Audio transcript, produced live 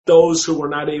those who were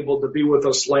not able to be with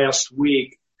us last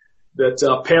week that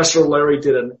Pastor Larry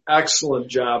did an excellent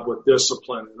job with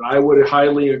discipline. And I would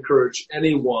highly encourage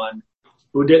anyone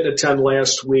who didn't attend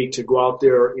last week to go out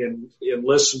there and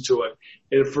listen to it.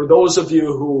 And for those of you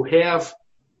who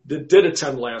did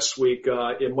attend last week,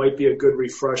 it might be a good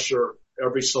refresher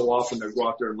every so often to go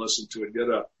out there and listen to it.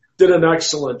 Did an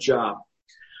excellent job.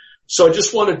 So I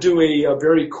just want to do a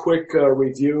very quick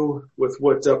review with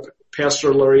what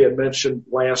Pastor Larry had mentioned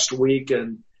last week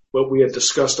and what we had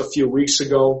discussed a few weeks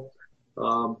ago.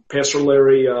 Pastor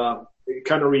Larry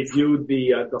kind of reviewed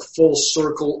the full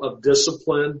circle of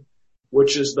discipline,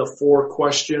 which is the 4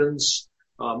 questions,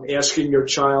 asking your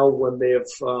child when they have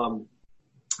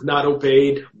not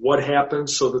obeyed, what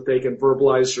happens so that they can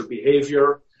verbalize their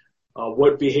behavior,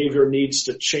 what behavior needs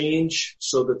to change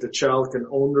so that the child can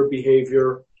own their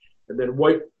behavior, and then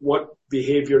what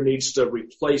behavior needs to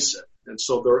replace it. And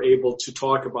so they're able to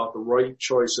talk about the right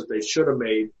choice that they should have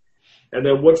made, and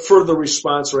then what further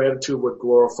response or attitude would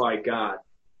glorify God.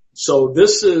 So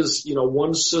this is,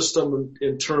 one system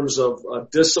in terms of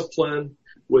discipline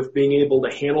with being able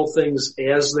to handle things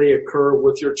as they occur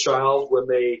with your child when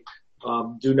they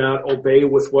do not obey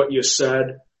with what you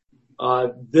said.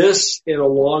 This, and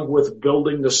along with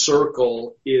building the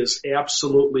circle, is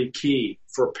absolutely key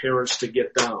for parents to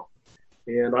get down.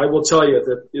 And I will tell you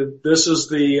that this is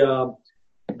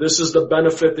the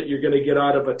benefit that you're going to get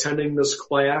out of attending this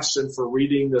class and for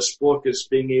reading this book, is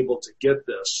being able to get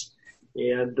this.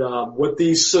 And what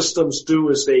these systems do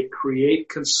is they create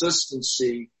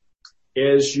consistency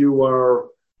as you are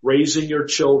raising your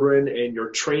children and you're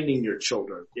training your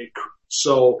children.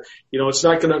 So, it's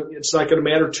not gonna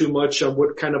matter too much on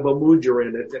what kind of a mood you're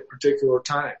in at that particular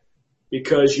time,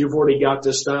 because you've already got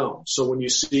this down. So when you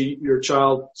see your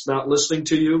child's not listening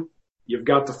to you, you've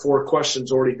got the 4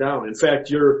 questions already down. In fact,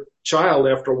 your child,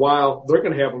 after a while, they're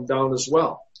going to have them down as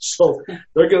well. So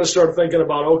they're going to start thinking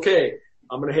about, okay,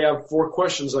 I'm going to have 4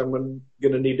 questions I'm going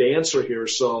to need to answer here.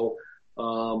 So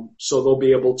they'll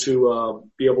be able to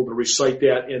recite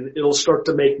that, and it'll start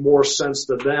to make more sense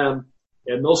to them,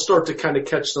 and they'll start to kind of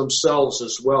catch themselves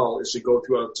as well as they go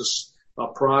throughout this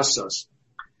process.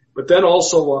 But then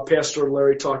also, Pastor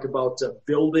Larry talked about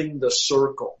building the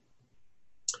circle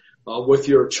with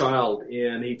your child,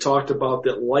 and he talked about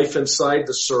that life inside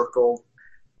the circle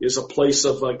is a place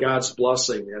of God's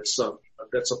blessing.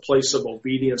 That's a place of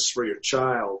obedience for your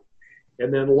child.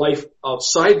 And then life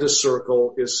outside the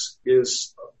circle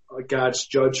is God's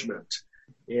judgment.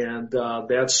 And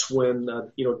that's when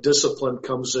discipline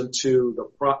comes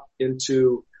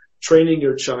into training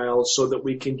your child so that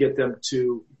we can get them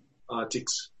to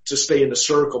stay in the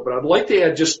circle. But I'd like to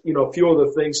add just a few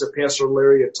other things that Pastor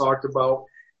Larry had talked about,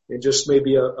 and just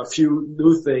maybe a few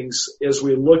new things as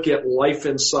we look at life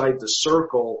inside the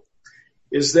circle.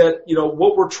 Is that,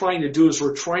 what we're trying to do is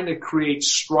we're trying to create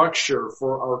structure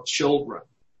for our children,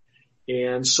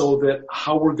 and so that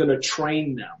how we're going to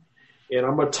train them. And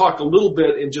I'm going to talk a little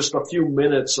bit in just a few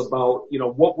minutes about,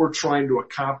 what we're trying to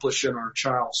accomplish in our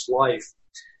child's life.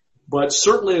 But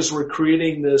certainly as we're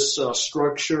creating this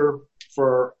structure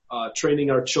for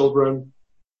training our children,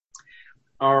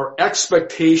 our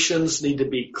expectations need to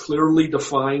be clearly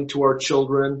defined to our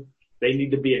children. They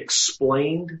need to be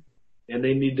explained, and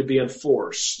they need to be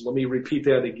enforced. Let me repeat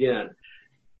that again.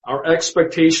 Our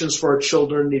expectations for our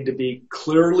children need to be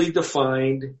clearly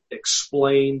defined,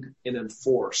 explained, and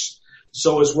enforced.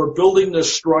 So as we're building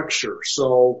this structure,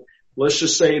 so let's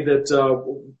just say that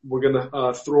we're going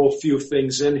to throw a few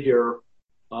things in here,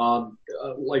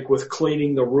 like with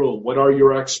cleaning the room. What are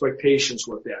your expectations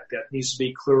with that? That needs to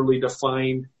be clearly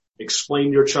defined. Explain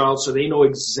to your child so they know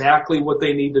exactly what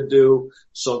they need to do.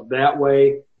 So that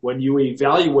way, when you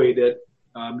evaluate it,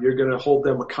 you're going to hold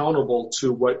them accountable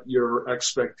to what your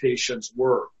expectations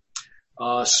were.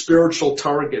 Spiritual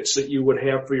targets that you would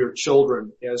have for your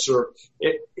children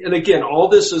and again, all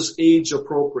this is age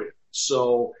appropriate.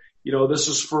 So, this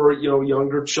is for,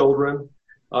 younger children.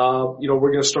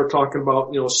 We're going to start talking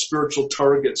about, spiritual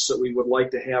targets that we would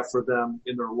like to have for them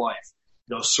in their life.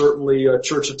 Certainly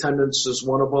church attendance is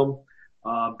one of them.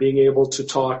 Being able to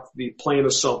talk the plan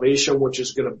of salvation, which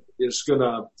is going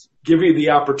to give you the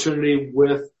opportunity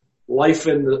with life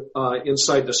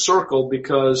inside the circle,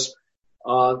 because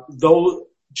though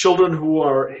children who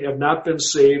have not been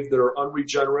saved, that are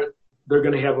unregenerate, they're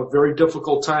going to have a very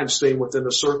difficult time staying within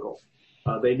the circle.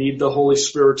 They need the Holy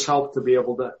Spirit's help to be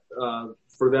able to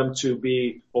for them to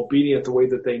be obedient the way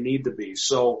that they need to be.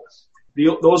 So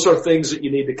those are things that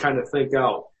you need to kind of think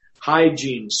out.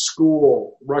 Hygiene,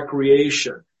 school,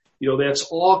 recreation, that's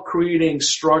all creating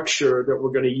structure that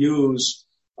we're going to use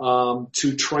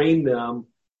to train them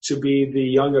to be the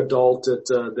young adult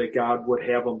that God would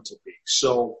have them to be.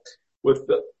 So with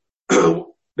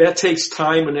that takes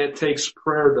time and it takes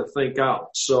prayer to think out.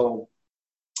 So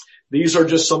these are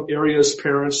just some areas,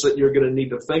 parents, that you're going to need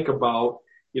to think about,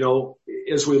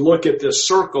 as we look at this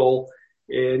circle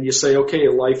and you say, okay,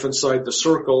 life inside the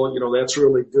circle, that's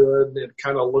really good. It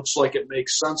kind of looks like it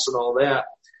makes sense and all that,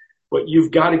 but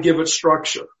you've got to give it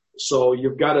structure. So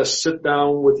you've got to sit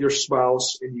down with your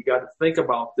spouse and you got to think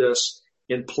about this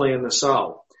and plan this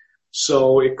out.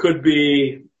 So it could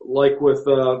be like with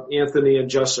Anthony and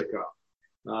Jessica.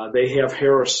 They have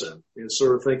Harrison and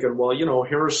sort of thinking, well,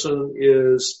 Harrison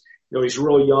is, he's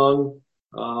real young.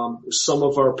 Some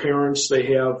of our parents,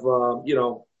 they have,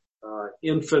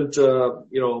 infant,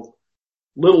 little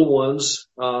ones,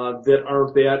 that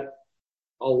aren't that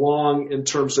along in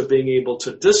terms of being able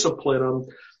to discipline them.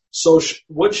 So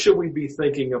what should we be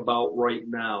thinking about right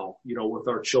now, with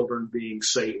our children being,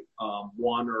 say,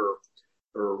 1 or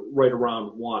right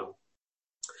around 1?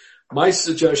 My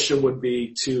suggestion would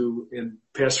be to, and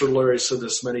Pastor Larry said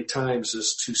this many times,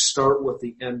 is to start with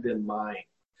the end in mind.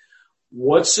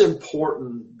 What's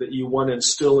important that you want to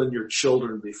instill in your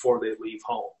children before they leave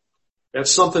home?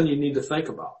 That's something you need to think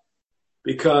about.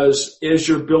 Because as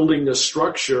you're building the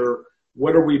structure,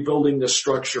 what are we building the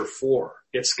structure for?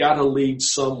 It's got to lead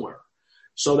somewhere.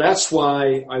 So that's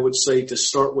why I would say to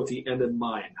start with the end in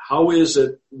mind. What is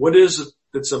it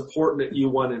that's important that you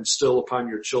want to instill upon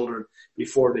your children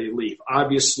before they leave?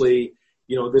 Obviously,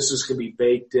 this is going to be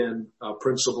baked in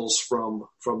principles from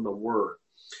the Word.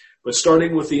 But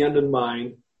starting with the end in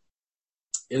mind,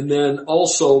 and then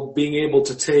also being able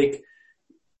to take,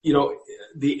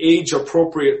 the age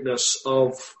appropriateness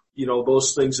of,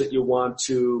 those things that you want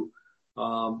to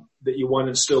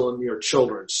instill in your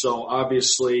children. So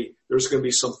obviously there's going to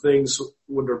be some things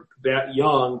when they're that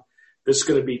young that's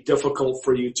going to be difficult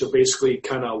for you to basically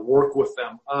kind of work with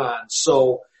them on.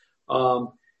 So,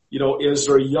 as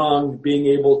they're young, being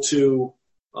able to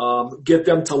get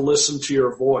them to listen to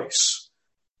your voice,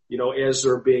 as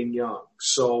they're being young.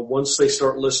 So once they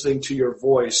start listening to your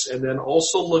voice, and then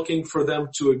also looking for them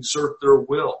to exert their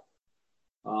will.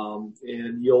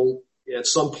 And at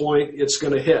some point it's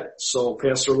going to hit. So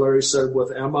Pastor Larry said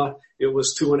with Emma, it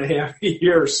was 2.5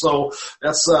 years. So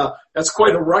that's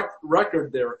quite a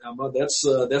record there, Emma.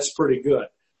 That's pretty good.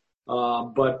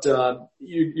 But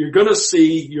you're going to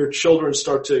see your children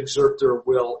start to exert their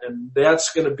will, and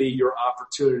that's going to be your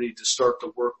opportunity to start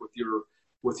to work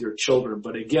with your children.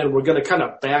 But again, we're going to kind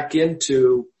of back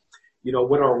into,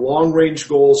 what our long range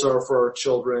goals are for our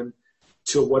children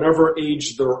to whatever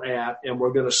age they're at. And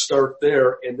we're going to start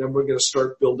there, and then we're going to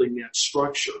start building that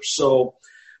structure. So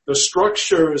the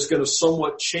structure is going to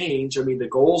somewhat change. I mean, the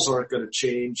goals aren't going to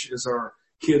change as our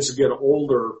kids get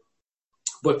older,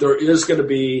 but there is going to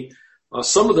be,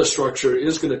 some of the structure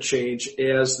is going to change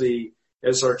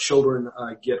as our children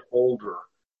get older.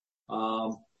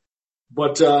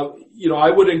 But I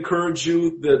would encourage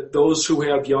you that those who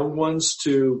have young ones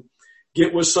to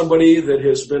get with somebody that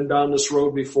has been down this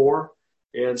road before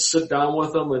and sit down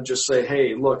with them and just say,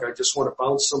 hey, look, I just want to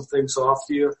bounce some things off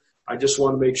you. I just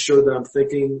want to make sure that I'm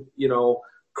thinking,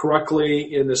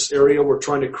 correctly in this area. We're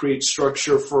trying to create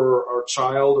structure for our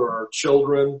child or our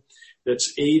children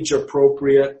that's age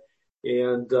appropriate.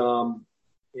 And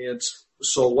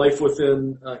so life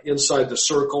within, inside the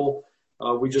circle,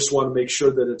 we just want to make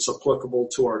sure that it's applicable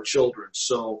to our children.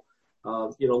 So,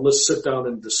 let's sit down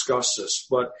and discuss this.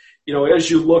 But, as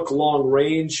you look long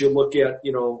range, you look at,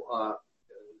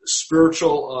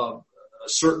 spiritual, a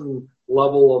certain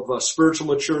level of spiritual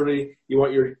maturity you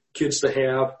want your kids to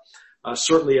have,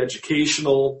 certainly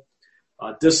educational,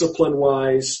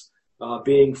 discipline-wise,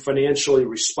 being financially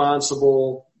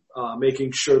responsible,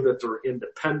 making sure that they're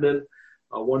independent.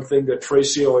 One thing that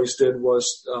Tracy always did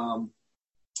was,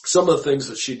 some of the things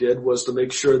that she did was to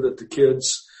make sure that the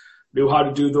kids knew how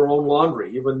to do their own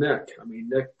laundry, even Nick. I mean,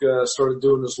 Nick started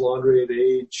doing his laundry at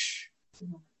age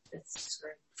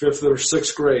 5th or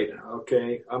 6th grade.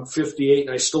 Okay. I'm 58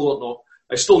 and I still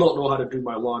don't know how to do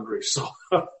my laundry. So,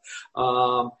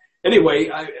 anyway,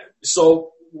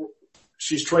 so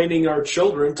she's training our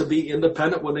children to be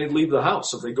independent when they leave the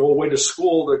house. If they go away to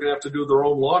school, they're going to have to do their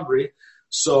own laundry.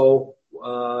 So,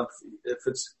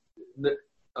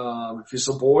 if he's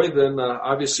a boy, then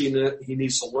obviously he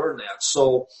needs to learn that.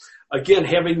 So again,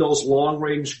 having those long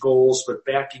range goals, but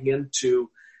backing into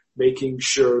making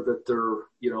sure that they're,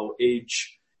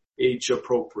 age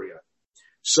appropriate.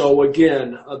 So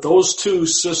again, those two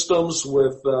systems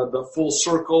with the full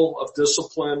circle of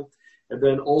discipline and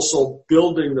then also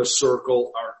building the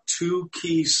circle are two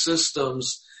key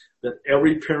systems that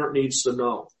every parent needs to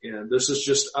know. And this is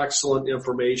just excellent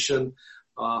information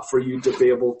for you to be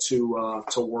able to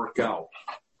work out.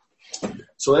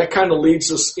 So that kind of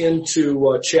leads us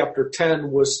into chapter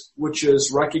 10, which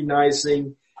is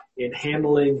recognizing and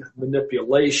handling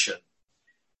manipulation.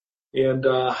 And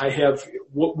I have,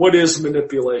 what is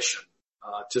manipulation?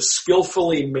 To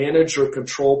skillfully manage or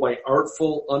control by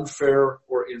artful, unfair,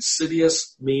 or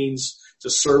insidious means to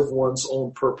serve one's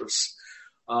own purpose.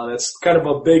 That's kind of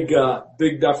a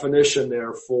big definition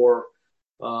there for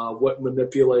what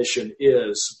manipulation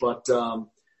is. But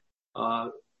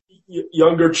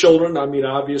younger children, I mean,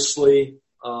 obviously,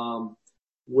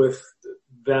 with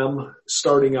them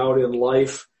starting out in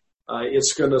life,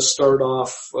 it's going to start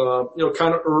off,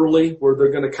 kind of early, where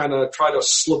they're going to kind of try to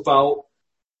slip out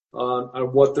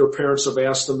on what their parents have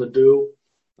asked them to do.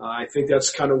 I think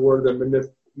that's kind of where the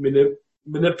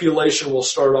manipulation will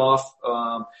start off.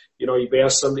 You've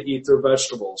asked them to eat their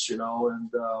vegetables, and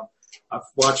I've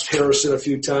watched Harrison a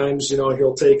few times.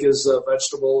 He'll take his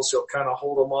vegetables, he'll kind of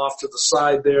hold them off to the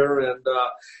side there, and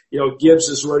Gibbs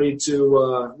is ready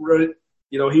to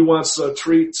he wants a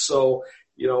treat, so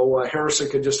Harrison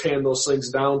can just hand those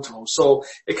things down to him. So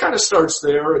it kind of starts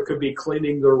there. It could be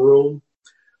cleaning their room.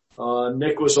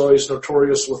 Nick was always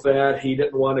notorious with that. He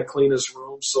didn't want to clean his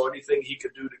room, so anything he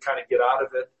could do to kind of get out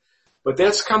of it. But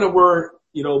that's kind of where,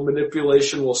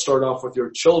 manipulation will start off with your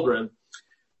children.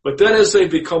 But then as they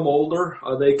become older,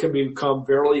 they can become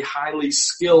very highly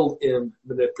skilled in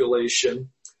manipulation.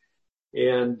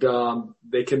 And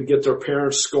they can get their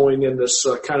parents going in this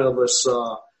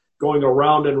going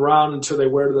around and round until they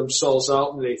wear themselves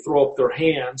out and they throw up their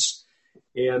hands.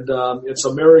 And it's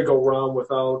a merry-go-round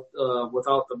without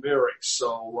the merry.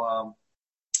 So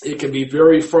it can be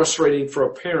very frustrating for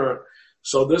a parent.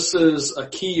 So this is a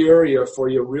key area for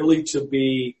you really to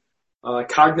be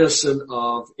cognizant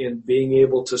of in being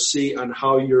able to see on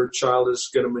how your child is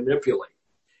going to manipulate.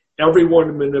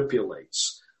 Everyone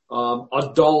manipulates.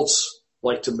 Adults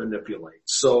like to manipulate.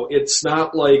 So it's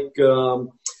not like,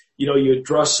 you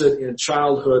address it in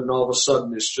childhood and all of a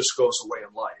sudden this just goes away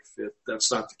in life.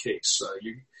 That's not the case.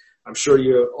 I'm sure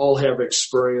you all have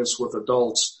experience with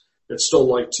adults that still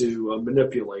like to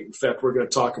manipulate. In fact, we're going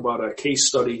to talk about a case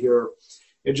study here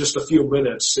in just a few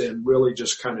minutes, and really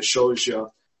just kind of shows you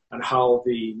on how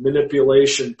the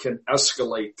manipulation can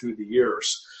escalate through the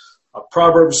years.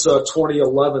 Proverbs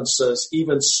 20:11 says,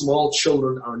 even small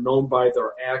children are known by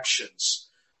their actions.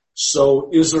 So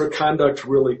is their conduct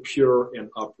really pure and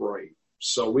upright?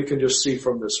 So we can just see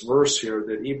from this verse here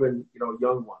that even,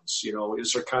 young ones,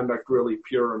 is their conduct really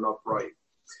pure and upright?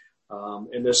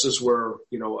 And this is where,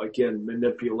 again,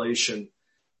 manipulation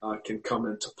can come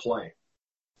into play.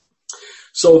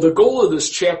 So the goal of this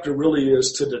chapter really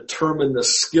is to determine the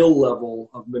skill level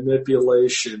of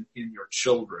manipulation in your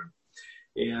children.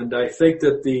 And I think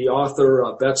that the author,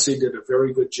 Betsy, did a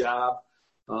very good job.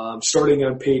 Starting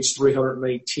on page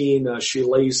 319, she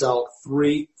lays out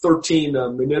 13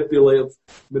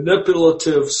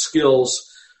 manipulative skills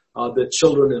that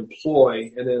children employ.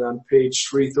 And then on page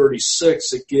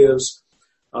 336, it gives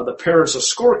the parents a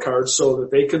scorecard so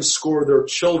that they can score their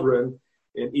children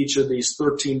in each of these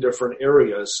 13 different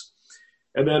areas.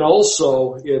 And then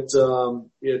also it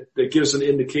gives an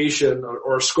indication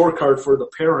or a scorecard for the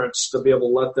parents to be able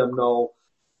to let them know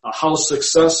how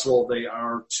successful they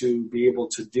are to be able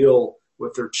to deal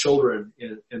with their children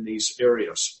in these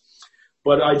areas.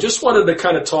 But I just wanted to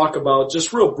kind of talk about,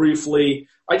 just real briefly,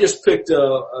 I just picked,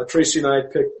 Tracy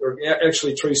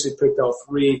picked out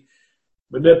 3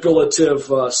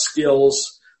 manipulative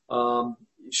skills.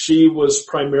 She was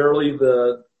primarily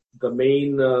the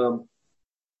main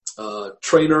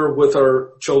trainer with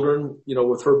our children,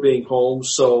 with her being home.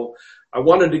 So I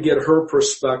wanted to get her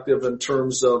perspective in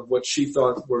terms of what she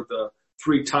thought were the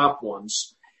 3 top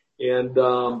ones. And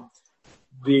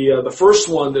the first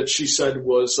one that she said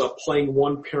was playing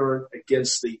one parent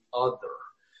against the other.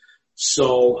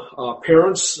 So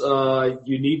parents,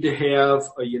 you need to have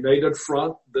a united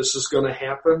front. This is going to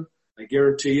happen. I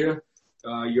guarantee you.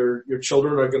 Your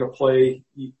children are going to play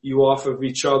you off of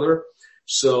each other.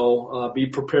 So be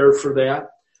prepared for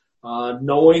that.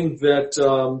 Knowing that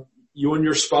you and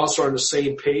your spouse are on the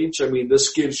same page. I mean,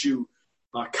 this gives you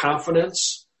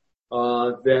confidence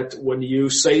that when you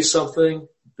say something,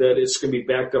 that it's going to be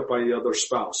backed up by the other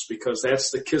spouse, because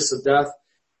that's the kiss of death.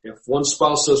 If one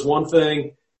spouse says one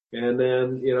thing and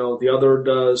then, the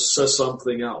other says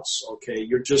something else, okay,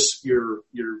 you're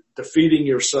defeating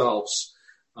yourselves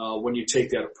when you take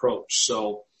that approach.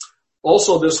 So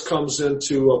also this comes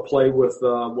into play with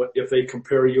what if they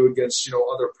compare you against,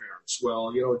 other parents.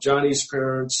 Well, Johnny's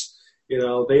parents,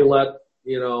 they let,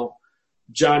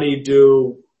 Johnny,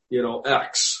 do,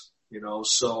 X,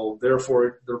 so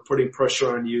therefore they're putting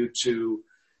pressure on you to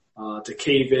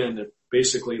cave in and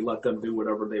basically let them do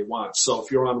whatever they want. So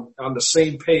if you're on the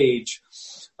same page,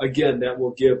 again, that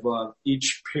will give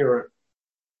each parent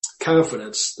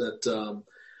confidence that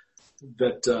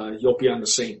you'll be on the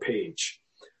same page.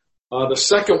 The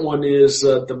second one is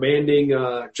demanding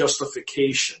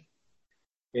justification.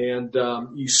 And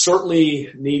you certainly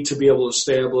need to be able to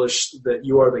establish that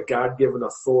you are the God-given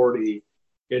authority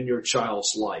in your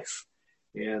child's life.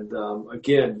 And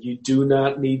again, you do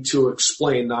not need to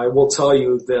explain. Now, I will tell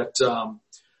you that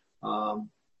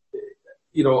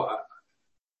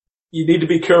you need to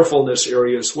be careful in this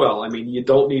area as well. I mean, you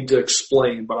don't need to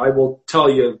explain, but I will tell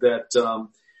you that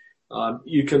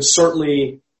you can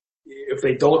certainly, if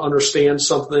they don't understand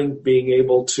something, being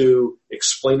able to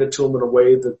explain it to them in a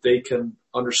way that they can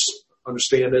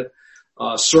understand it.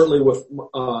 Certainly with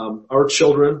our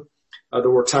children, there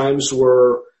were times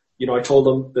where, I told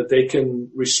them that they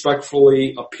can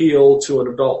respectfully appeal to an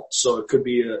adult. So it could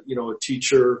be a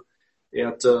teacher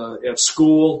at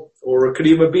school, or it could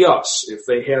even be us. If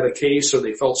they had a case or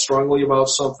they felt strongly about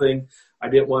something, I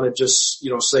didn't want to just,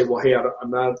 say, well, hey, I'm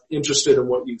not interested in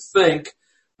what you think.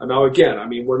 And now again, I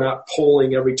mean, we're not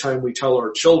polling every time we tell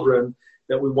our children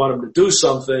that we want them to do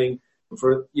something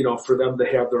for them to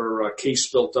have their case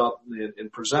built up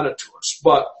and present it to us.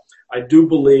 But I do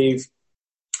believe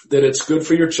that it's good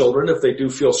for your children if they do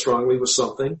feel strongly with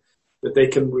something, that they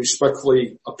can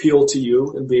respectfully appeal to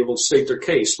you and be able to state their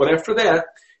case. But after that,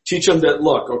 teach them that,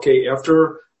 look, okay,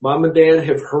 after mom and dad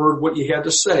have heard what you had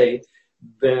to say,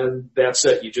 then that's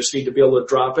it. You just need to be able to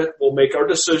drop it. We'll make our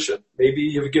decision. Maybe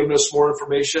you've given us more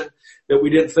information that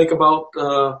we didn't think about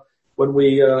when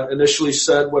we initially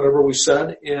said whatever we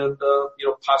said, and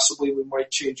possibly we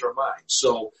might change our mind.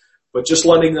 So, but just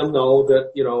letting them know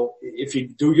that if you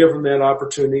do give them that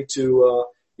opportunity to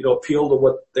appeal to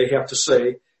what they have to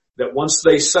say, that once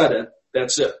they said it,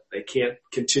 that's it. They can't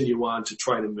continue on to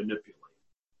try to manipulate.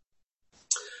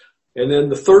 And then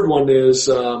the third one is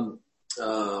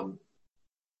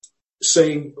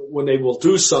saying when they will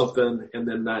do something and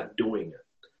then not doing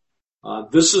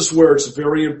it. This is where it's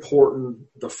very important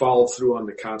to follow through on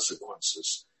the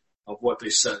consequences of what they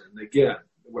said. And again,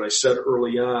 what I said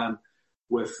early on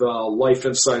with life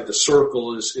inside the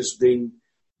circle is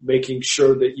making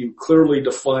sure that you clearly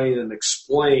define and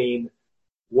explain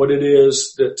what it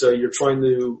is that you're trying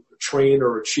to train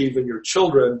or achieve in your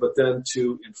children, but then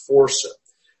to enforce it.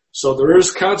 So there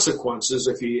is consequences.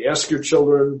 If you ask your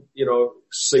children,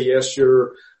 say you asked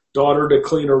your daughter to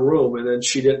clean her room and then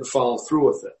she didn't follow through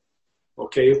with it.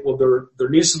 Okay, well there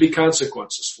needs to be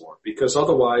consequences for it, because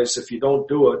otherwise if you don't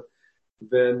do it,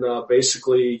 then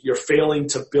basically you're failing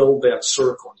to build that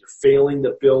circle. You're failing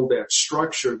to build that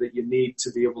structure that you need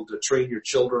to be able to train your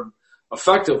children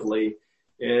effectively.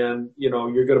 And,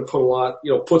 you're going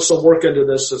to put some work into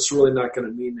this that's really not going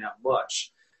to mean that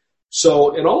much.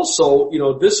 So, and also,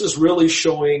 this is really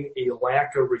showing a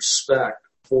lack of respect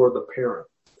for the parent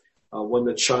when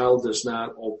the child does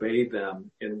not obey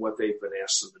them in what they've been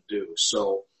asked them to do.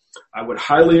 So I would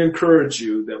highly encourage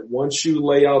you that once you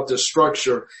lay out this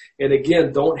structure, and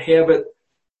again, don't have it,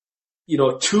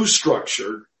 too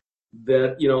structured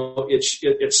that,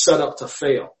 it's set up to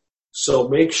fail. So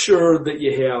make sure that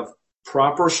you have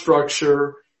proper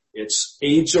structure, it's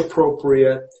age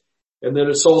appropriate, and then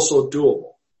it's also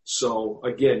doable. So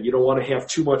again, you don't want to have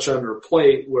too much on their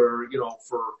plate where,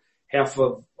 for half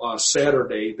of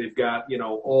Saturday, they've got,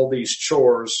 all these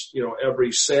chores,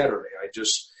 every Saturday.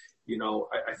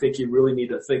 I think you really need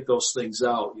to think those things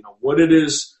out, what it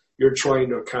is you're trying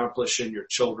to accomplish in your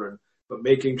children, but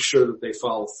making sure that they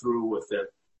follow through with it.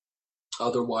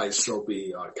 Otherwise, there'll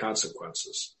be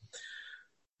consequences.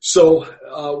 So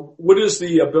what is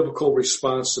the biblical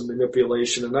response to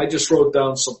manipulation? And I just wrote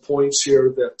down some points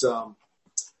here that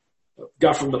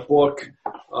got from the book.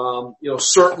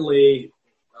 Certainly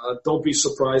don't be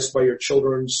surprised by your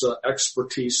children's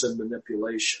expertise in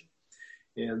manipulation.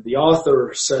 And the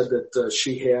author said that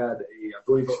she had I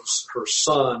believe it was her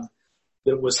son,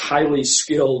 that was highly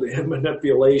skilled in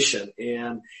manipulation.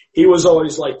 And he was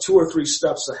always like 2 or 3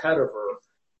 steps ahead of her.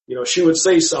 She would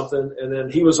say something and then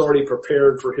he was already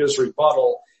prepared for his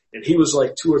rebuttal, and he was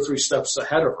like 2 or 3 steps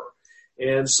ahead of her.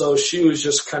 And so she was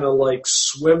just kind of like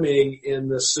swimming in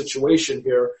this situation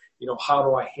here. How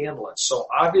do I handle it? So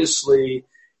obviously,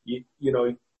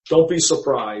 don't be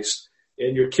surprised.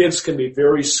 And your kids can be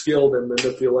very skilled in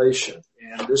manipulation.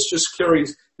 And this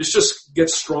just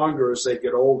gets stronger as they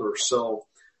get older. So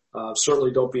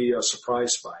certainly don't be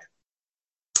surprised by it.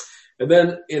 And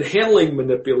then in handling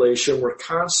manipulation, we're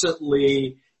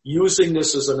constantly using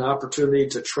this as an opportunity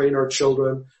to train our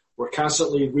children. We're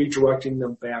constantly redirecting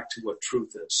them back to what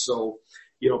truth is. So,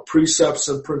 precepts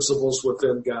and principles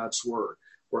within God's word.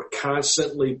 We're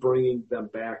constantly bringing them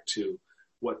back to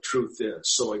what truth is.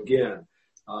 So again,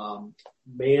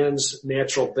 man's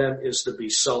natural bent is to be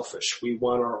selfish. We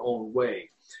want our own way.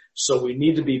 So we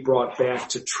need to be brought back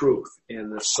to truth.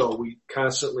 And so we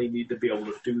constantly need to be able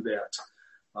to do that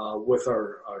with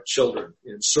our children.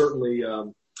 And certainly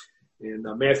in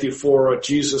Matthew 4,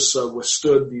 Jesus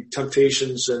withstood the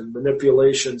temptations and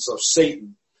manipulations of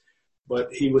Satan, but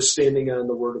he was standing on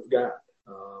the word of God.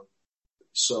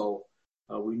 So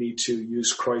we need to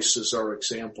use Christ as our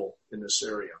example in this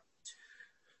area.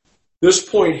 This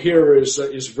point here is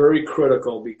very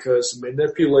critical because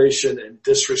manipulation and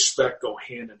disrespect go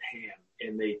hand in hand,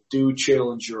 and they do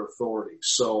challenge your authority.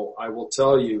 So I will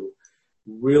tell you,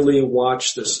 really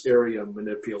watch this area of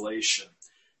manipulation,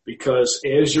 because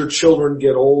as your children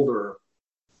get older,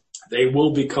 they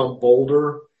will become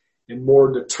bolder and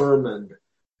more determined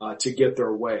to get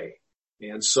their way.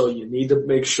 And so you need to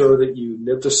make sure that you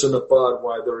nip this in the bud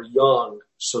while they're young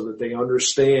so that they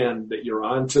understand that you're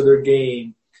onto their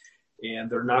game and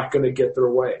they're not going to get their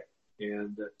way,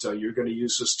 and that you're going to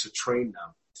use this to train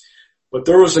them. But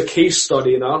there was a case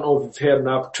study, and I don't know if you've had an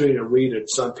opportunity to read it.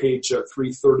 It's on page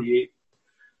 338.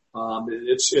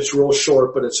 It's real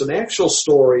short, but it's an actual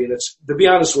story, and it's, to be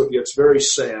honest with you, it's very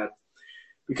sad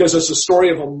because it's a story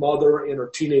of a mother and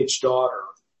her teenage daughter.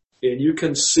 And you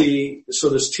can see, so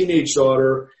this teenage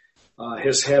daughter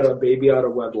has had a baby out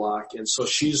of wedlock, and so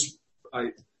she's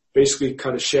basically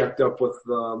kind of shacked up with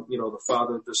the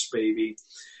father of this baby.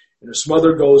 And his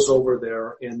mother goes over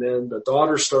there, and then the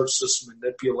daughter starts this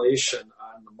manipulation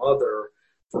on the mother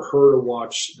for her to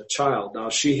watch the child. Now,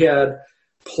 she had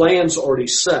plans already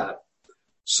set,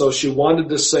 so she wanted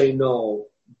to say no,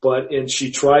 and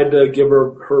she tried to give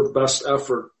her best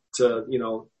effort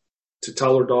to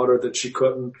tell her daughter that she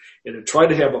couldn't, and to try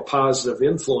to have a positive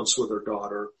influence with her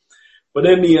daughter. But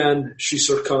in the end, she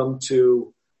succumbed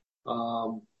to,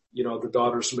 the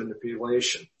daughter's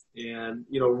manipulation. And,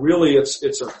 really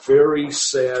it's a very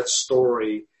sad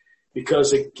story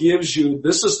because it gives you,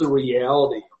 this is the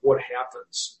reality of what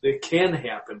happens. It can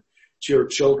happen to your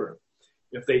children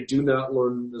if they do not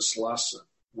learn this lesson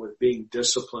with being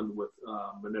disciplined with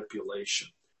manipulation.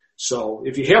 So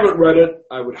if you haven't read it,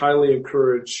 I would highly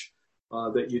encourage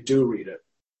that you do read it.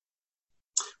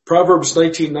 Proverbs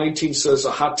 19:19 says,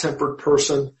 a hot-tempered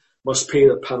person must pay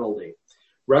the penalty.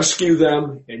 Rescue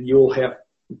them, and you will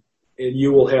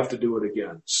have to do it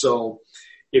again. So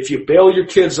if you bail your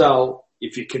kids out,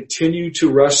 if you continue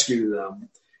to rescue them,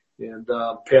 and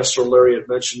Pastor Larry had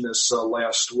mentioned this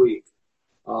last week,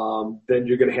 then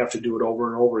you're going to have to do it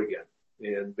over and over again.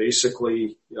 And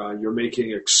basically, you're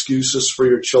making excuses for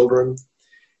your children,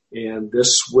 and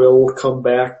this will come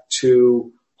back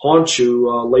to haunt you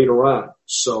later on.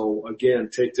 So again,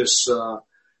 take this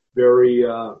very,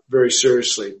 very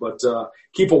seriously. But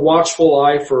keep a watchful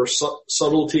eye for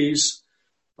subtleties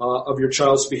of your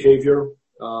child's behavior.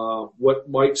 What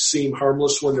might seem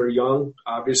harmless when they're young,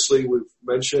 obviously we've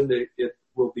mentioned it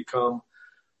will become,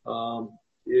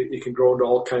 it can grow into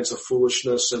all kinds of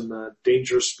foolishness and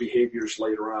dangerous behaviors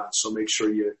later on. So make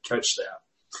sure you catch that.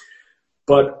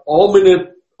 But all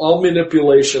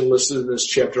manipulation listed in this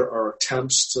chapter are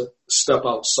attempts to step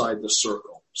outside the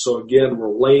circle. So again,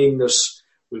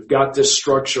 we've got this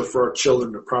structure for our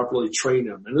children to properly train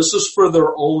them. And this is for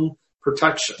their own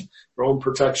protection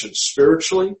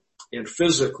spiritually and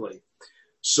physically.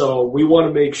 So we want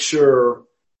to make sure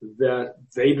that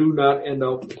they do not end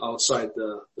up outside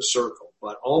the circle.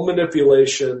 But all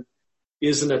manipulation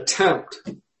is an attempt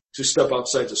to step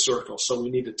outside the circle. So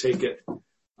we need to take it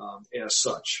as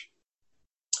such.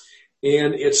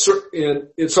 And it's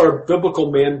our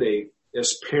biblical mandate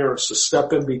as parents to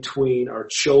step in between our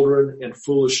children and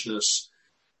foolishness,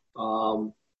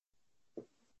 that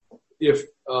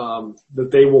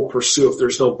they will pursue if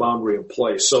there's no boundary in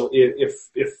place. So if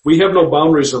we have no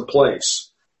boundaries in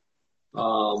place,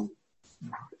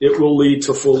 it will lead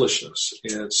to foolishness.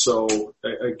 And so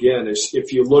again,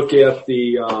 if you look at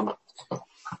the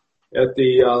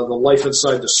life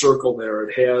inside the circle there,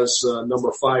 it has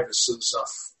number 5. It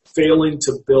says failing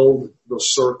to build the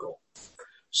circle.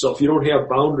 So if you don't have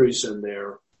boundaries in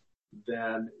there,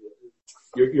 then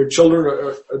your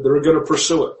children they're going to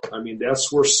pursue it. I mean,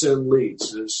 that's where sin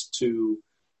leads, is to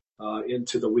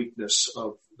into the weakness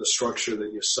of the structure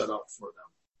that you set up for them.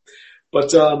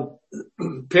 But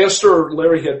Pastor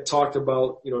Larry had talked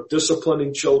about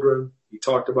disciplining children. He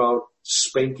talked about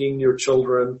spanking your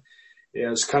children,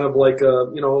 as kind of like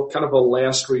kind of a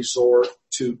last resort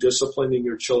to disciplining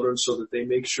your children so that they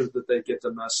make sure that they get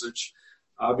the message.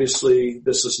 Obviously,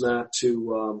 this is not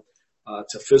to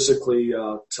physically,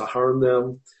 to harm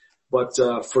them, but,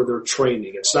 for their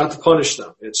training. It's not to punish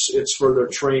them. It's for their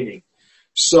training.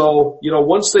 So,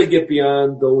 once they get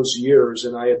beyond those years,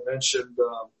 and I had mentioned,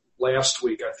 last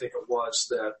week, I think it was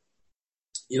that,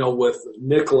 with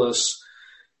Nicholas,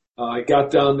 I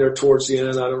got down there towards the end.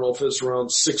 I don't know if it was around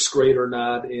 6th grade or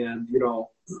not. And,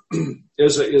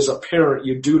 as a parent,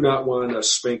 you do not want to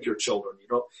spank your children.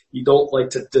 You don't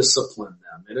like to discipline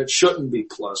them, and it shouldn't be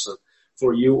pleasant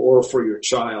for you or for your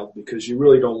child because you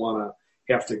really don't want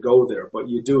to have to go there, but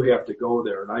you do have to go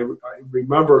there. And I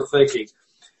remember thinking,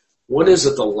 when is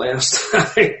it the last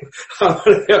time I'm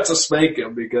going to have to spank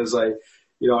him? Because I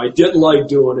didn't like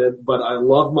doing it, but I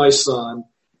love my son.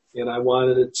 And I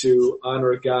wanted it to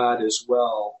honor God as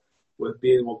well with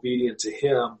being obedient to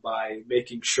him by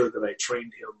making sure that I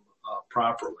trained him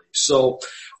properly. So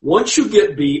once you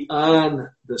get beyond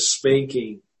the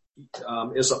spanking,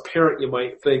 as a parent, you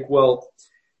might think, well,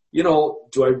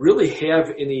 do I really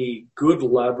have any good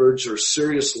leverage or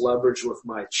serious leverage with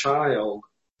my child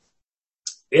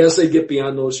as they get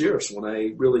beyond those years when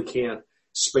I really can't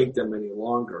spank them any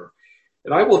longer?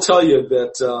 And I will tell you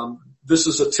that this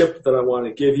is a tip that I want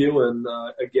to give you, and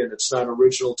again, it's not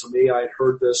original to me. I had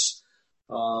heard this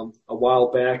a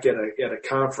while back at a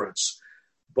conference,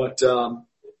 but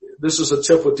this is a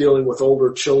tip with dealing with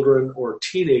older children or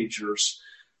teenagers.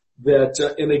 That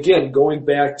and again, going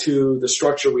back to the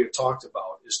structure we have talked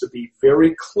about, is to be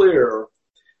very clear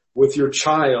with your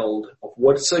child of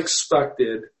what's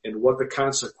expected and what the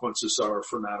consequences are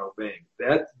for not obeying.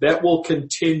 That will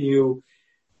continue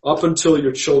up until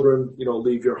your children,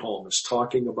 leave your home, is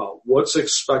talking about what's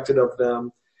expected of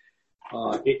them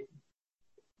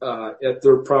at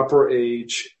their proper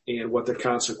age and what the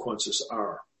consequences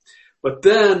are. But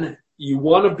then you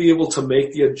want to be able to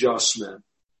make the adjustment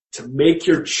to make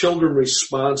your children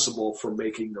responsible for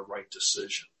making the right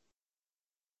decision.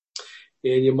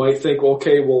 And you might think,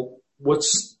 okay, well,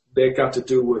 what's that got to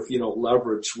do with,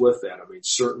 leverage with that? I mean,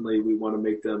 certainly we want to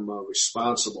make them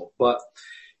responsible, but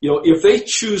if they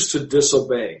choose to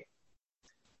disobey,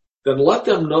 then let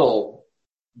them know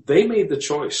they made the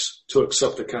choice to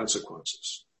accept the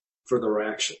consequences for their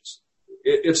actions.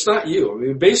 It's not you. I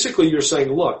mean, basically you're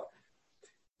saying, look,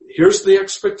 here's the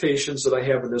expectations that I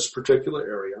have in this particular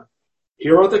area.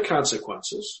 Here are the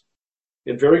consequences.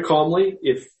 And very calmly,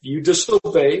 if you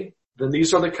disobey, then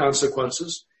these are the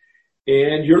consequences.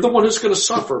 And you're the one who's going to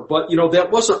suffer. But,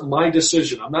 that wasn't my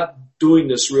decision. I'm not doing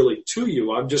this really to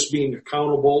you. I'm just being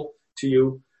accountable to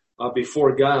you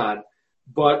before God.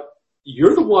 But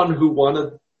you're the one who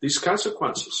wanted these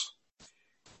consequences.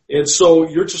 And so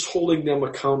you're just holding them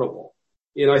accountable.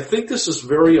 And I think this is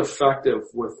very effective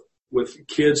with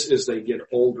kids as they get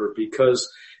older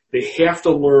because they have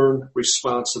to learn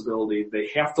responsibility.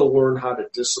 They have to learn how to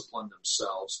discipline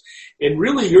themselves. And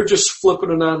really, you're just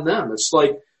flipping it on them. It's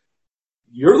like,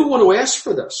 you're the one who asked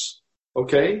for this,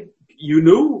 okay? You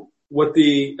knew what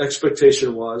the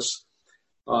expectation was.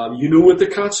 You knew what the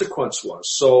consequence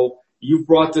was. So you've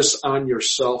brought this on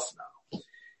yourself now.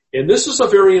 And this is a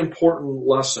very important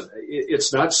lesson.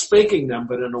 It's not spanking them,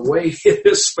 but in a way it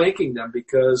is spanking them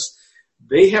because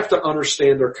they have to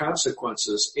understand their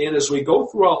consequences. And as we go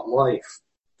throughout life,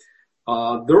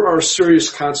 there are serious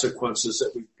consequences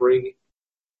that we bring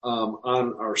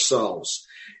on ourselves.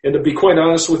 And to be quite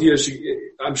honest with you,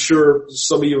 I'm sure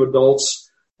some of you adults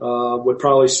would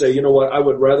probably say, you know what, I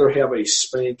would rather have a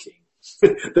spanking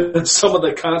than some of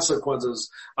the consequences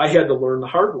I had to learn the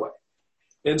hard way.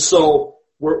 And so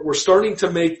we're starting to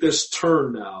make this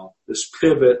turn now, this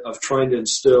pivot of trying to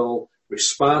instill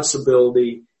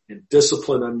responsibility and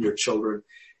discipline on your children.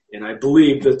 And I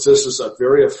believe that this is a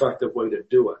very effective way to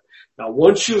do it. Now,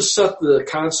 once you set the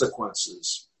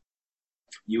consequences,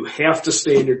 you have to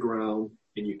stand your ground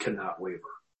and you cannot waver.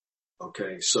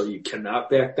 Okay, so you cannot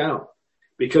back down.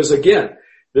 Because again,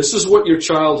 this is what your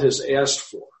child has asked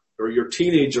for, or your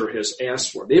teenager has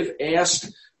asked for. They've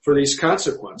asked for these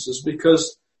consequences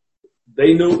because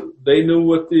they knew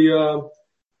what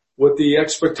the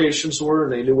expectations were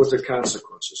and they knew what the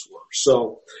consequences were.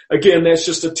 So again, that's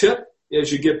just a tip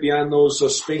as you get beyond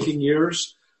those spanking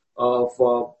years of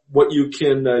what you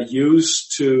can use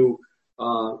to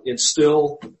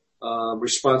instill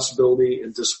responsibility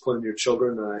and discipline in your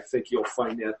children. And I think you'll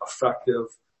find that effective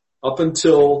up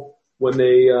until when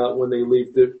they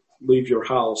leave your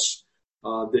house,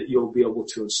 that you'll be able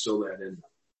to instill that in them.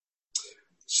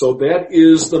 So that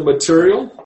is the material.